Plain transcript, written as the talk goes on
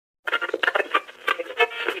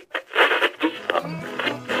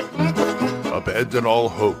Abandon all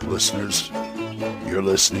hope, listeners. You're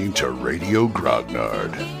listening to Radio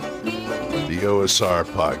Grognard, the OSR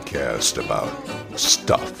podcast about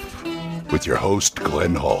stuff, with your host,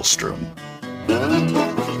 Glenn Hallstrom.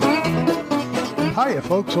 Hiya,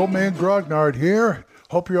 folks. Old Man Grognard here.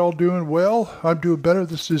 Hope you're all doing well. I'm doing better.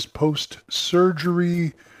 This is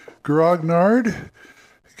post-surgery Grognard. In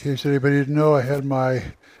case anybody didn't know, I had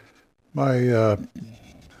my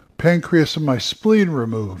pancreas and my spleen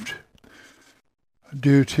removed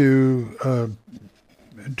due to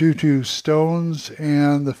stones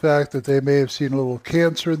and the fact that they may have seen a little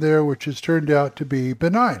cancer there, which has turned out to be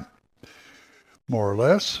benign, more or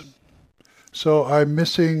less. So I'm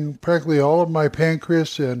missing practically all of my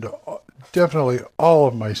pancreas and definitely all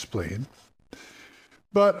of my spleen.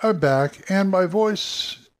 But I'm back, and my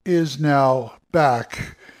voice is now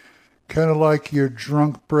back, kind of like your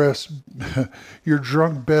drunk best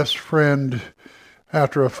friend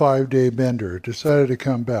after a 5-day bender decided to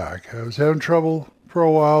come back. I was having trouble for a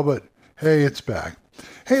while, but hey, it's back.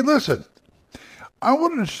 Hey, listen, I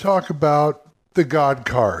wanted to talk about the God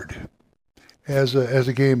card as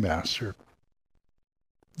a game master.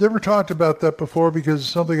 Never talked about that before because it's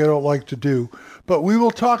something I don't like to do, but we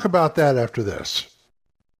will talk about that after this.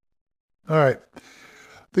 All right.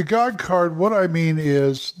 The God card, what I mean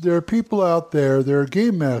is there are people out there, there are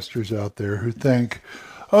game masters out there who think,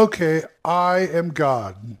 okay, I am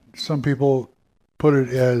God. Some people put it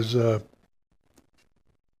as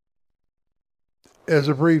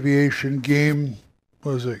abbreviation, game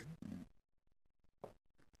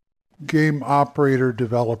operator,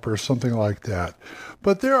 developer, something like that.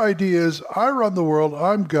 But their idea is, I run the world,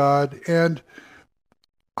 I'm God, and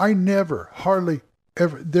I hardly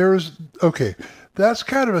ever, that's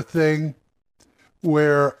kind of a thing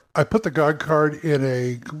where I put the God card in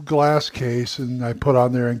a glass case and I put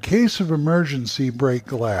on there, in case of emergency, break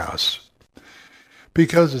glass.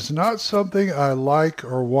 Because it's not something I like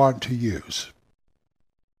or want to use.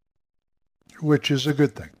 Which is a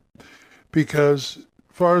good thing. Because as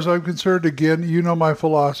far as I'm concerned, again, you know my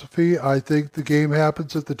philosophy. I think the game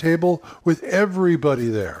happens at the table with everybody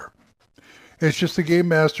there. It's just the game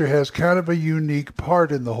master has kind of a unique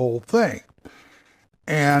part in the whole thing.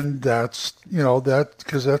 And that's,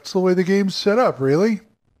 because that's the way the game's set up, really.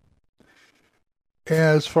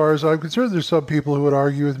 As far as I'm concerned, there's some people who would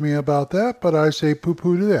argue with me about that, but I say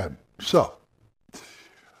poo-poo to them. So,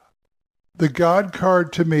 the God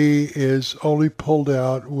card to me is only pulled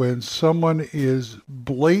out when someone is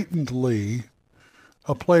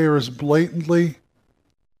a player is blatantly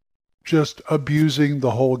just abusing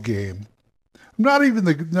the whole game. Not even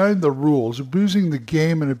the rules, abusing the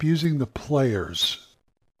game and abusing the players.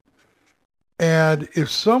 And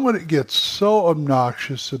if someone gets so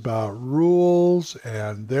obnoxious about rules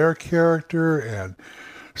and their character and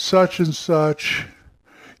such,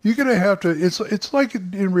 you're going to have to, it's like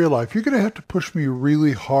in real life, you're going to have to push me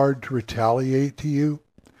really hard to retaliate to you.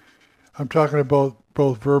 I'm talking about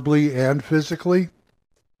both verbally and physically.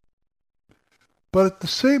 But at the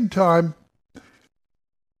same time,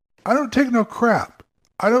 I don't take no crap.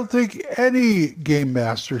 I don't think any game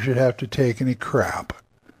master should have to take any crap.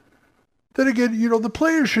 Then again, the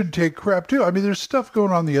players should take crap too. I mean, there's stuff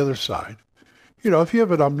going on the other side. If you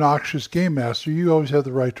have an obnoxious game master, you always have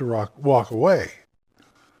the right to walk away.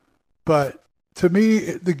 But to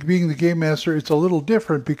me, being the game master, it's a little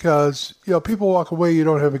different because, people walk away, you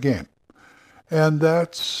don't have a game. And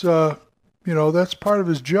that's, that's part of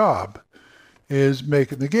his job, is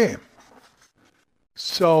making the game.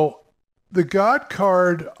 So the God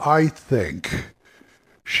card, I think,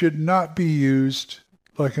 should not be used,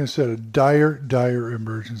 like I said, a dire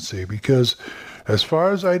emergency, because as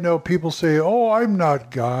far as I know, people say, oh, I'm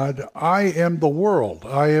not God. I am the world.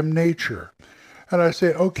 I am nature. And I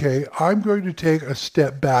say, okay, I'm going to take a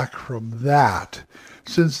step back from that.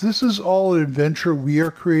 Since this is all an adventure we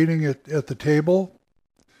are creating at the table,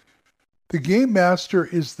 the game master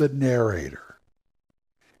is the narrator.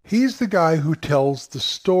 He's the guy who tells the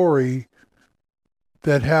story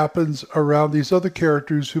that happens around these other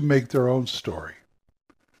characters who make their own story.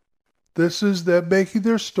 This is them making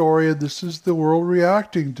their story, and this is the world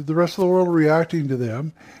reacting to the rest of the world reacting to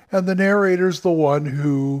them. And the narrator's the one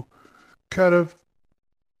who kind of,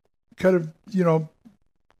 he's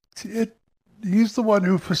the one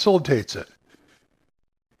who facilitates it.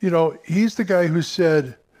 He's the guy who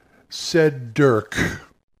said Dirk,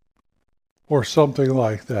 or something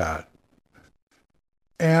like that.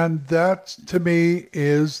 And that, to me,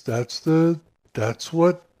 that's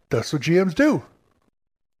what GMs do.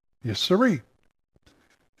 Yes, sirree.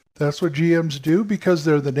 That's what GMs do because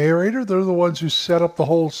they're the narrator. They're the ones who set up the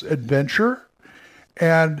whole adventure.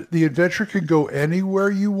 And the adventure can go anywhere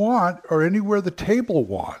you want or anywhere the table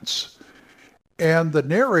wants. And the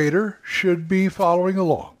narrator should be following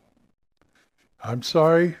along. I'm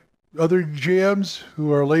sorry, other GMs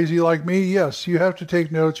who are lazy like me, yes, you have to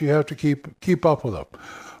take notes. You have to keep up with them.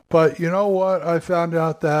 But you know what? I found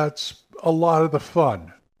out that's a lot of the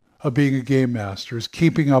fun of being a game master is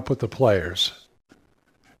keeping up with the players.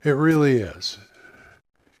 It really is.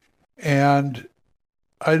 And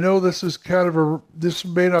I know this is this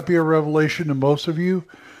may not be a revelation to most of you,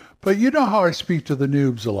 but you know how I speak to the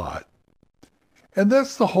noobs a lot. And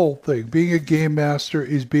that's the whole thing. Being a game master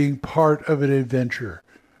is being part of an adventure.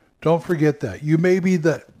 Don't forget that. You may be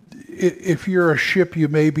if you're a ship, you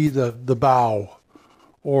may be the bow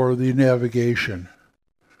or the navigation,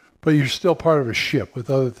 but you're still part of a ship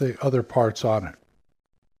with other parts on it,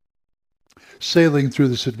 sailing through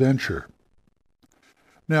this adventure.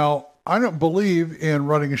 Now, I don't believe in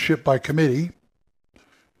running a ship by committee,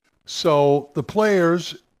 so the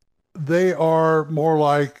players, they are more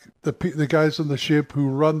like the guys on the ship who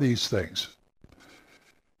run these things.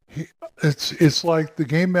 It's like the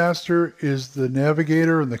game master is the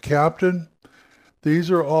navigator and the captain.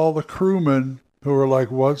 These are all the crewmen who are like,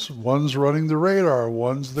 one's running the radar,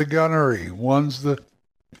 one's the gunnery, one's the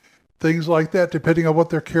things like that, depending on what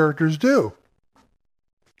their characters do.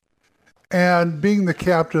 And being the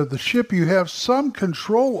captain of the ship, you have some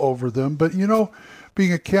control over them, but you know,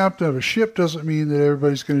 being a captain of a ship doesn't mean that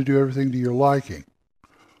everybody's going to do everything to your liking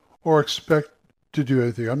or expect to do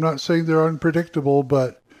anything. I'm not saying they're unpredictable,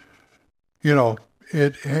 but you know,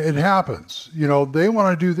 it happens. You know, they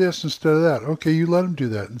want to do this instead of that. Okay, you let them do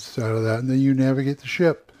that instead of that, and then you navigate the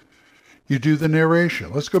ship. You do the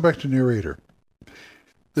narration. Let's go back to narrator.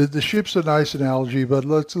 The ship's a nice analogy, but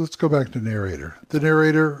let's go back to narrator. The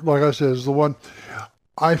narrator, like I said, is the one.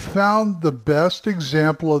 I found the best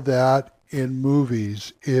example of that in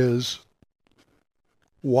movies is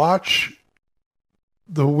watch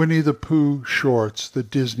the Winnie the Pooh shorts that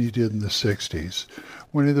Disney did in the 60s.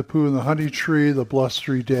 Winnie the Pooh and the Honey Tree, The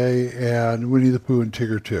Blustery Day, and Winnie the Pooh and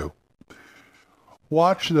Tigger 2.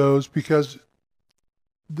 Watch those because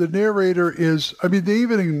the narrator is, I mean, they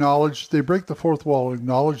even they break the fourth wall and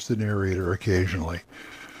acknowledge the narrator occasionally.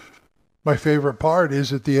 My favorite part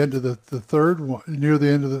is at the end of the third one, near the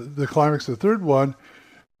end of the climax of the third one,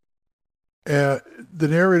 the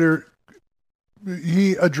narrator,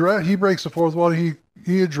 he breaks the fourth wall and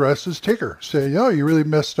he addresses Tigger, saying, "Oh, you really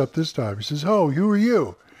messed up this time." He says, "Oh, who are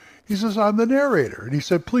you?" He says, "I'm the narrator." And he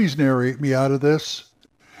said, "Please narrate me out of this."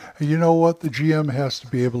 And you know what? The GM has to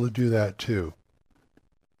be able to do that too.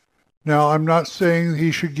 Now, I'm not saying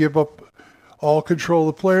he should give up all control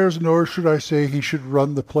of the players, nor should I say he should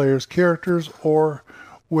run the players' characters or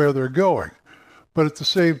where they're going. But at the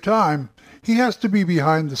same time, he has to be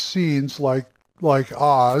behind the scenes like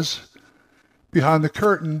Oz, behind the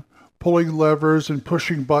curtain, pulling levers and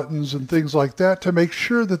pushing buttons and things like that to make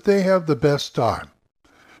sure that they have the best time,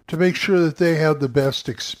 to make sure that they have the best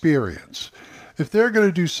experience. If they're going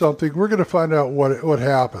to do something, we're going to find out what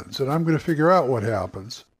happens, and I'm going to figure out what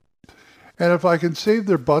happens. And if I can save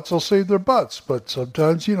their butts, I'll save their butts. But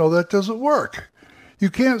sometimes, you know, that doesn't work. You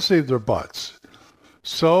can't save their butts.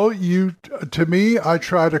 So to me, I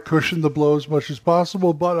try to cushion the blow as much as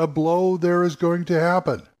possible, but a blow there is going to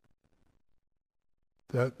happen.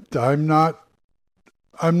 That I'm not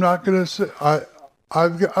going to say,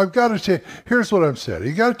 I've got to take, here's what I'm saying.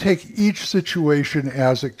 You got to take each situation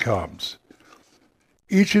as it comes.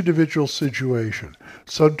 Each individual situation.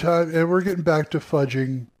 Sometimes, and we're getting back to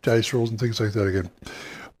fudging dice rolls and things like that again.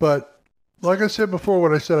 But like I said before,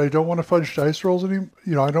 when I said I don't want to fudge dice rolls anymore,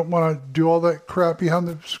 you know, I don't want to do all that crap behind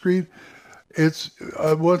the screen. It's,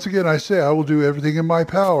 once again, I say I will do everything in my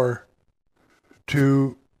power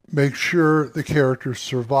to make sure the characters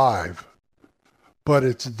survive. But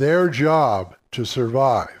it's their job to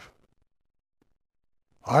survive.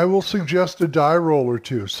 I will suggest a die roll or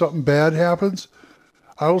two. If something bad happens,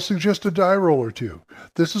 I will suggest a die roll or two.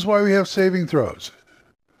 This is why we have saving throws.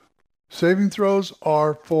 Saving throws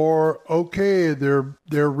are for, okay, their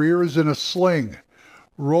rear is in a sling.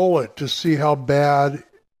 Roll it to see how bad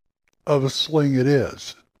of a sling it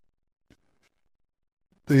is.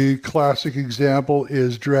 The classic example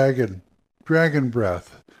is Dragon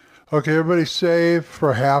Breath. Okay, everybody save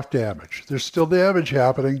for half damage. There's still damage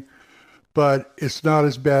happening, but it's not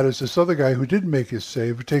as bad as this other guy who didn't make his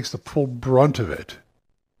save, who takes the full brunt of it.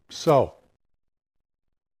 So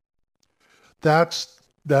that's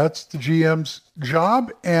the GM's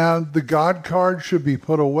job, and the God card should be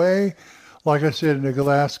put away, like I said, in a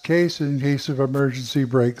glass case in case of emergency,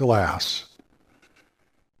 break glass.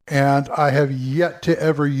 And I have yet to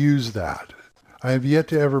ever use that. I have yet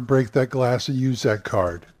to ever break that glass and use that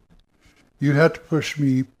card. You had to push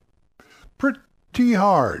me pretty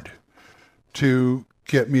hard to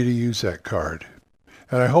get me to use that card.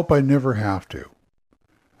 And I hope I never have to.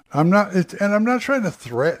 I'm not trying to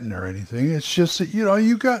threaten or anything. It's just that,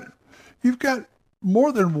 you've got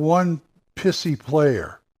more than one pissy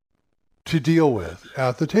player to deal with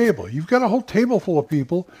at the table. You've got a whole table full of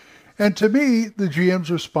people. And to me, the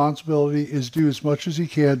GM's responsibility is do as much as he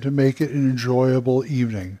can to make it an enjoyable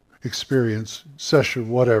evening, experience, session,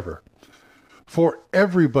 whatever, for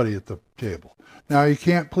everybody at the table. Now, you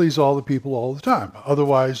can't please all the people all the time.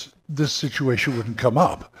 Otherwise, this situation wouldn't come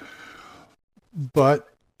up. But,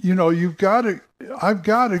 I've got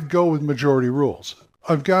to go with majority rules.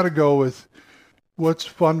 I've got to go with what's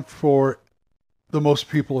fun for the most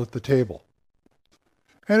people at the table.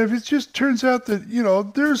 And if it just turns out that,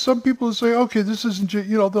 there's some people who say, okay, this isn't,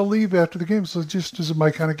 they'll leave after the game. So it just isn't my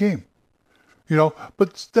kind of game.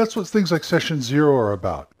 But that's what things like Session Zero are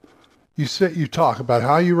about. You talk about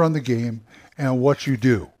how you run the game and what you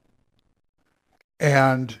do.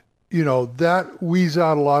 And, that weeds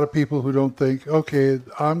out a lot of people who don't think, okay,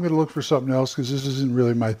 I'm going to look for something else because this isn't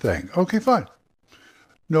really my thing. Okay, fine.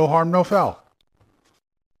 No harm, no foul.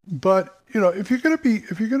 But, if you're going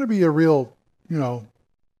to be a real, a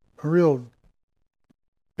real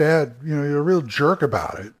bad, you're a real jerk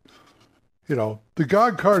about it, the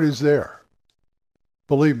God card is there.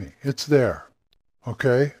 Believe me, it's there.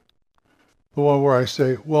 Okay? The one where I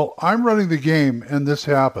say, well, I'm running the game and this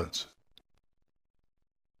happens.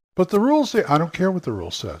 But the rules say, I don't care what the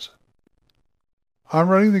rule says. I'm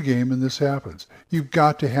running the game and this happens. You've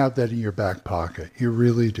got to have that in your back pocket. You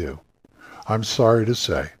really do. I'm sorry to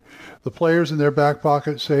say. The players in their back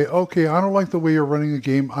pocket say, okay, I don't like the way you're running the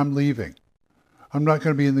game. I'm leaving. I'm not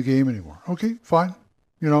going to be in the game anymore. Okay, fine.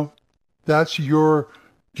 That's your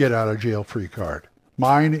get out of jail free card.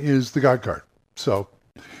 Mine is the God card. So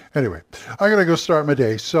anyway, I got to go start my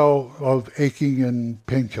day of aching and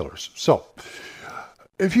painkillers. So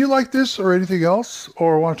if you like this or anything else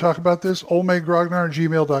or want to talk about this,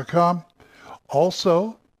 oldmangrognard@gmail.com.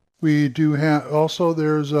 Also, we do have,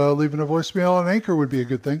 there's leaving a voicemail on Anchor would be a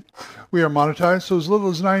good thing. We are monetized, so as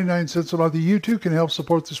little as 99 cents a month, you too can help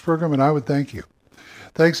support this program, and I would thank you.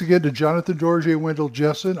 Thanks again to Jonathan Dorje, Wendell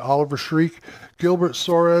Jessen, Oliver Shriek, Gilbert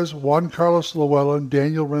Soares, Juan Carlos Llewellyn,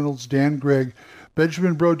 Daniel Reynolds, Dan Gregg,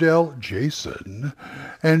 Benjamin Brodell, Jason,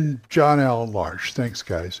 and John Allen Large. Thanks,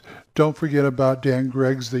 guys. Don't forget about Dan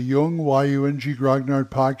Gregg's The Jung, Y-U-N-G Grognard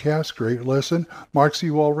podcast. Great listen. Mark C.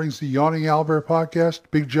 Walring's The Yawning Owlbear podcast.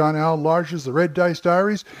 Big John Allen Large's The Red Dice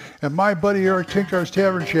Diaries. And my buddy Eric Tinkar's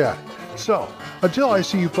Tavern Chat. So, until I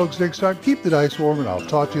see you folks next time, keep the dice warm and I'll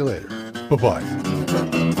talk to you later. Bye-bye.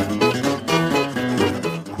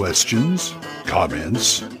 Questions?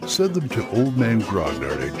 Comments? Send them to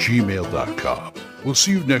oldmangrognard@gmail.com. We'll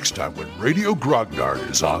see you next time when Radio Grognard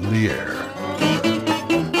is on the air.